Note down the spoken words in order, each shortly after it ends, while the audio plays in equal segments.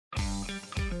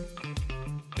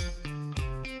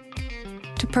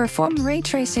To perform ray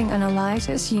tracing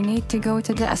analysis, you need to go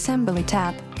to the Assembly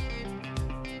tab.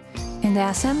 In the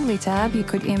Assembly tab, you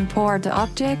could import the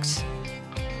objects,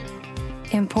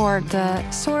 import the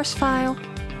source file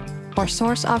or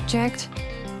source object,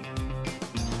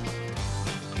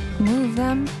 move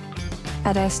them.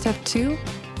 At step 2,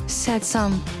 set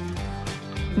some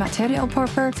material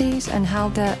properties and how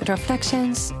the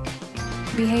reflections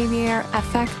behavior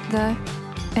affect the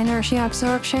energy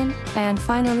absorption, and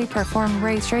finally perform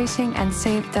ray tracing and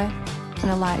save the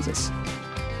analysis.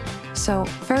 So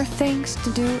first things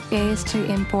to do is to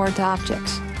import the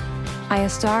objects. I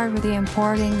start with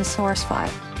importing the source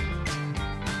file.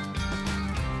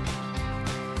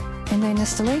 In the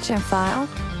installation file,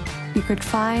 you could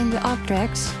find the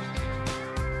objects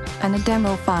and the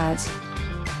demo files.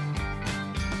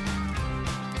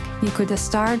 You could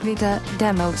start with the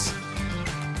demos.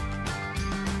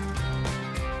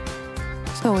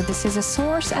 So this is a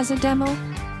source as a demo.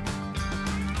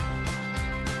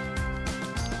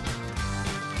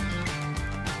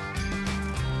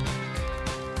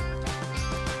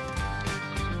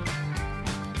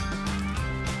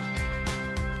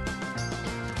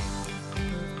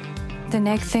 The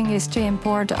next thing is to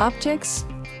import the objects.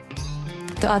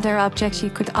 The other objects, you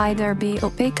could either be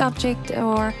opaque object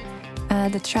or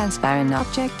the transparent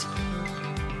object.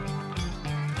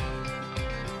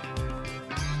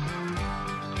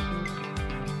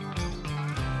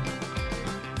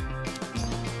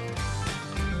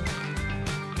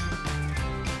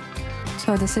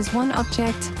 So this is one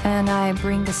object, and I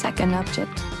bring the second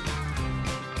object.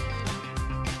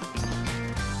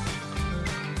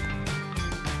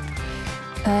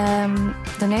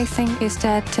 The next thing is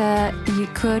that you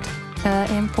could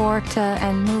import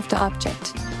and move the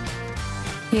object.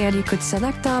 Here you could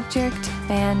select the object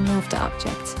and move the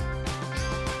object.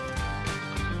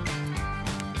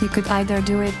 You could either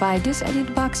do it by this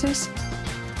edit boxes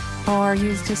or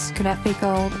use this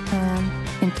graphical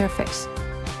interface.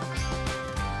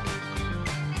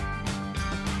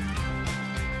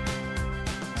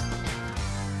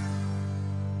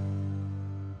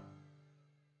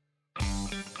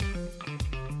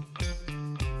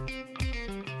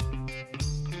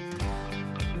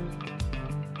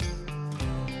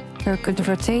 You could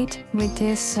rotate with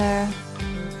this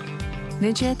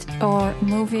widget or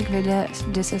move it with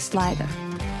this slider.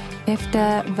 If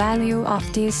the value of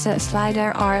this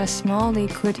slider are small, you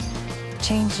could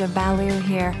change the value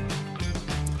here.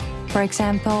 For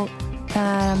example,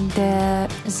 the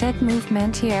Z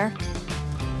movement here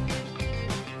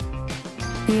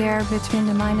between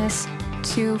the minus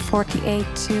 248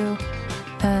 to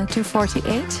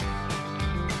 248,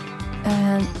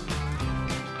 and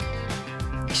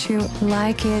if you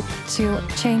like it to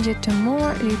change it to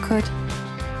more, you could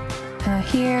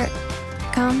here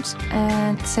comes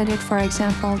and set it, for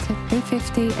example, to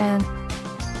 250 and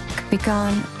click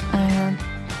on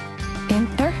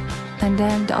enter, and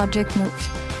then the object moves.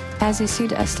 As you see,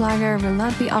 the slider will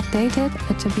not be updated.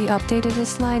 To be updated, the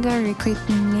slider, you could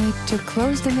need to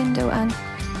close the window and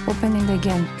open it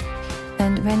again.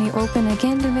 And when you open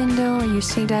again the window, you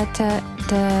see that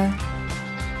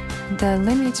the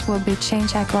limits will be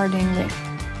changed accordingly.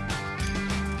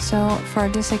 So for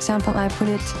this example, I put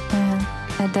it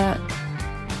at the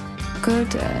good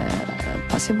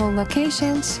possible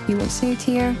locations. You will see it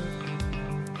here.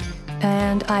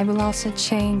 And I will also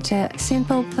change the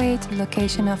simple plate,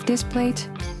 location of this plate.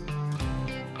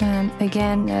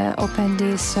 Again, open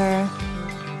this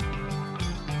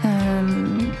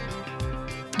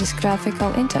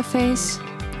graphical interface.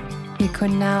 You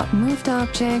could now move the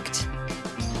object.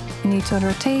 You need to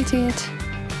rotate it.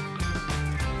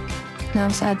 Now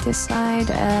set this side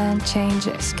and change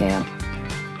the scale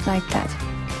like that.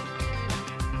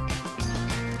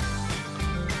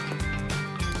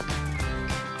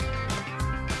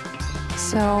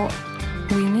 So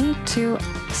we need to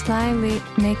slightly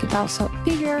make it also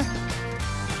bigger,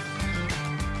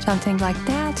 something like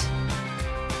that,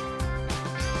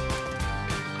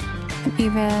 and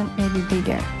even maybe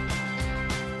bigger.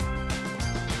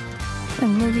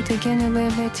 And move it again a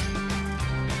little bit.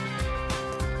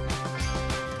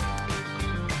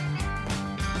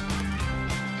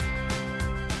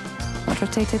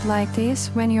 Rotate it like this.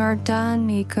 When you're done,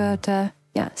 you could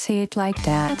see it like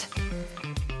that.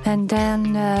 And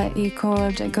then you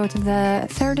could go to the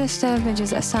third step, which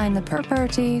is assign the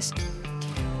properties.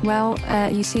 Well,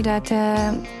 you see that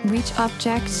which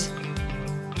objects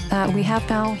we have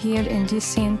now here in this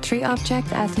scene 3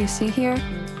 objects, as you see here.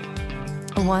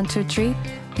 1, 2, 3.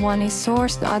 One is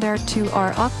source, the other 2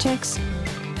 are objects.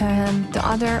 The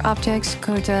other objects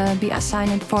could be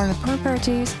assigned for the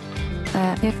properties.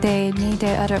 if they need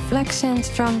reflections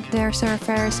from their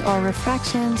surface or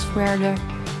refractions where the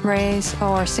rays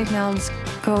or signals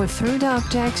go through the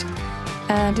object.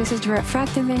 This is the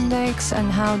refractive index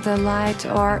and how the light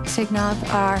or signal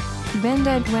are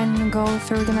bended when go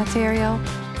through the material.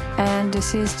 And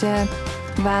this is the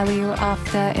value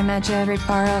of the imaginary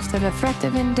part of the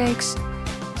refractive index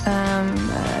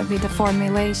with the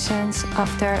formulations of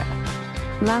the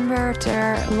Lambert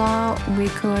law. We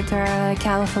could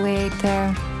calculate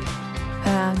the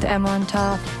amount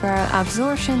of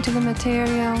absorption to the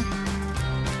material.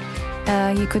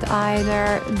 You could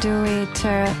either do it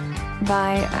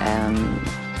by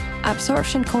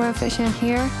absorption coefficient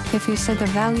here. If you set the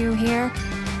value here,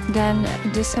 then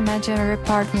this imaginary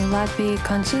part will not be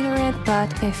considered,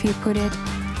 but if you put it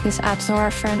this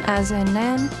absorption as an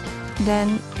n,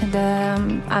 then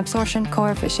the absorption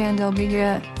coefficient will be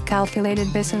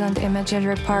calculated based on the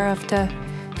imaginary part of the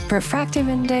refractive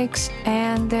index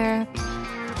and the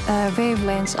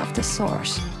wavelengths of the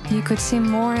source. You could see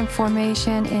more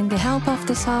information in the help of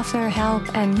the software help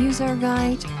and user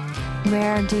guide,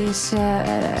 where these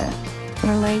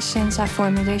relations of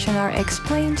formulation are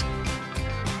explained.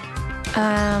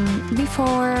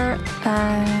 Before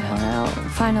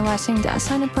finalizing the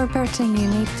assigned property, you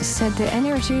need to set the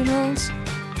energy rules,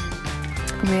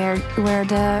 where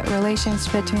the relations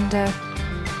between the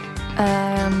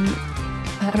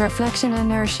reflection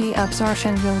energy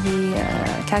absorption will be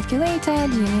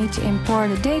calculated. You need to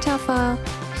import a data file.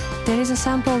 There is a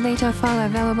sample data file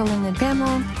available in the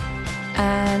demo,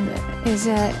 and is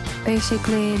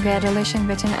basically the relation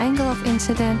between angle of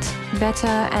incident,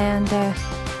 beta, and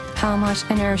how much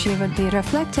energy would be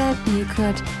reflected. You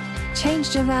could change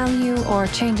the value or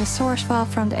change the source file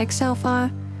from the Excel file,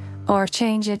 or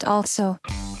change it also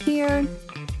here.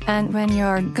 And when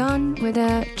you're done with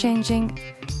changing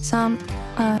some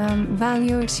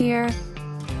values here,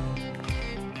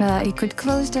 you could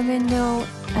close the window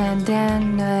and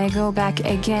then go back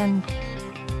again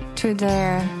to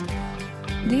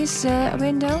this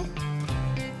window,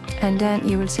 and then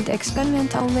you will see the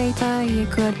experimental data. You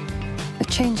could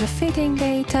change the fitting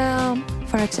data,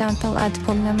 for example at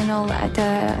polynomial at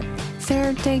the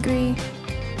 3rd degree.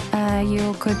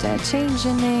 You could change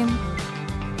the name,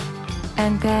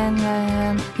 and then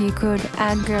you could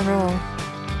add the role.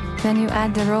 When you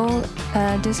add the role,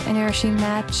 this energy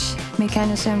match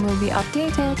mechanism will be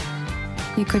updated.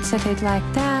 You could set it like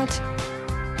that,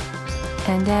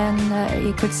 and then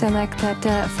you could select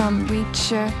that from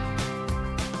which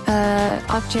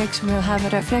objects will have a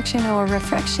reflection or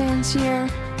refractions here.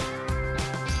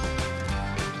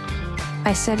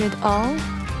 I set it all.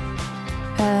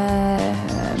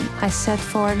 I set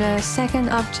for the second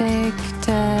object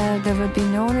there would be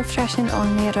no refraction,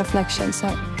 only a reflection, so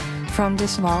from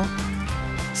this wall.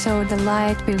 So the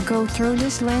light will go through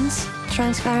this lens,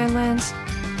 transparent lens,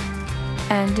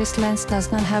 and this lens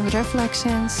does not have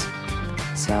reflections,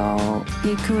 so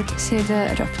you could see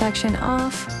the reflection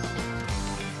off.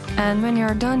 And when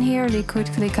you're done here, you could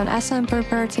click on Assign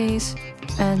Properties,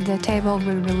 and the table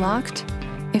will be locked.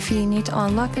 If you need to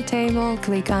unlock the table,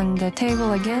 click on the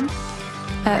table again.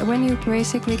 When you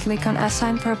basically click on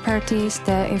Assign Properties,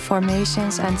 the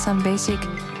informations and some basic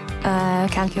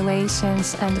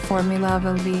calculations and the formula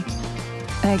will be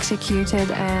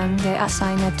executed, and they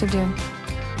assign it to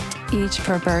each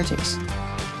properties.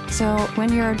 So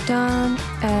when you're done,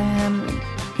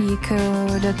 you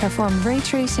could perform ray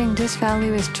tracing. This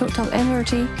value is total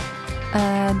energy.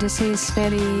 This is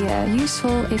very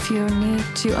useful if you need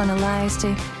to analyze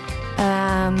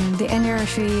the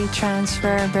energy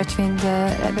transfer between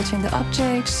the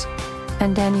objects,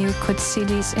 and then you could see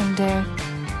this in the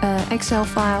Excel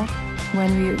file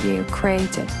when you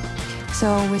create it.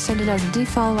 So we set it as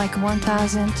default, like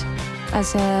 1000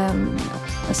 as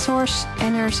a source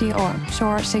energy or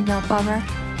source signal power,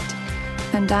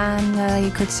 and then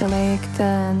you could select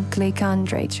and click on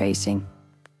ray tracing.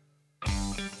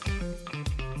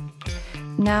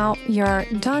 Now you're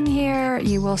done here,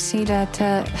 you will see that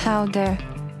how the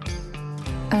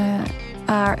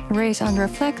rays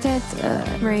unreflected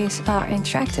rays are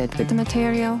interacted with the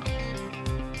material.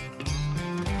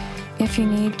 If you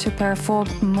need to perform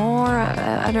more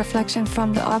reflection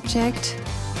from the object,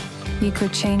 you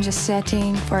could change the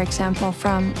setting, for example,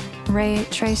 from ray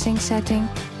tracing setting.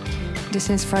 This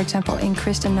is, for example,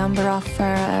 increase the number of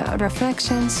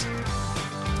reflections.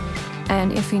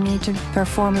 And if you need to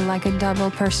perform like a double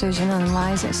precision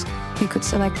analysis, you could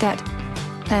select that.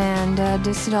 And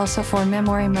this is also for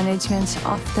memory management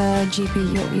of the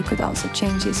GPU. You could also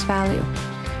change this value.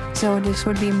 So this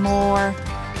would be more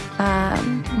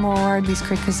more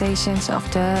discretizations of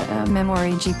the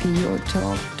memory GPU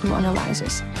to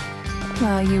analysis.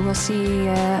 You will see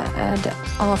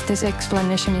all of this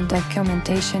explanation in the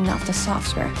documentation of the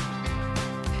software.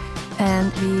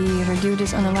 And we redo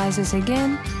this analysis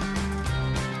again.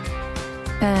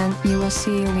 And you will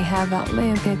see we have a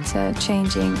little bit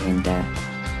changing in the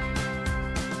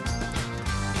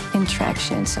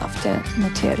interactions of the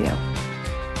material.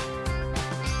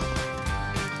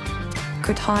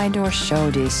 Could hide or show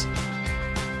these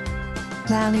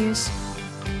values.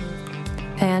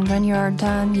 And when you are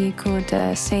done, you could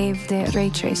save the ray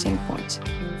tracing points.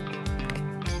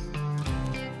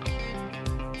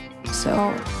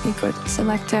 So you could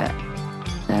select a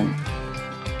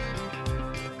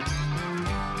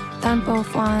dump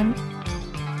of one,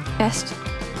 best,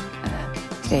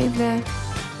 save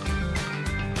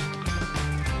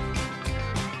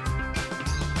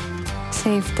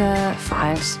the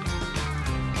files.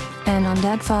 And on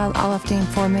that file, all of the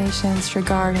informations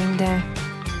regarding the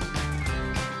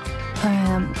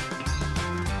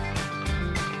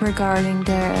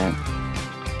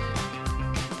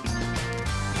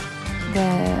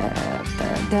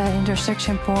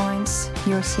intersection points,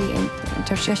 you'll see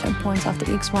intersection points of the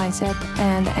X, Y, Z,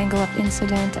 and the angle of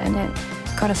incident, and the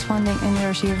corresponding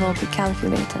energy will be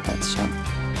calculated. That's shown.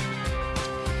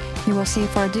 You will see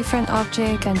for different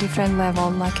object and different level,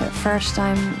 like a first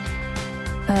time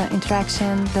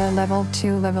interaction, the level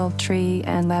 2, level 3,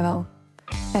 and level,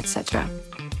 etc.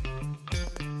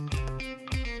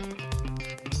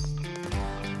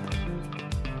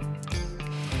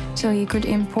 So you could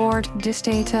import this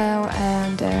data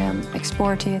and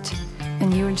export it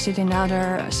and use it in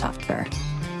other software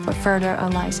for further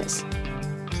analysis.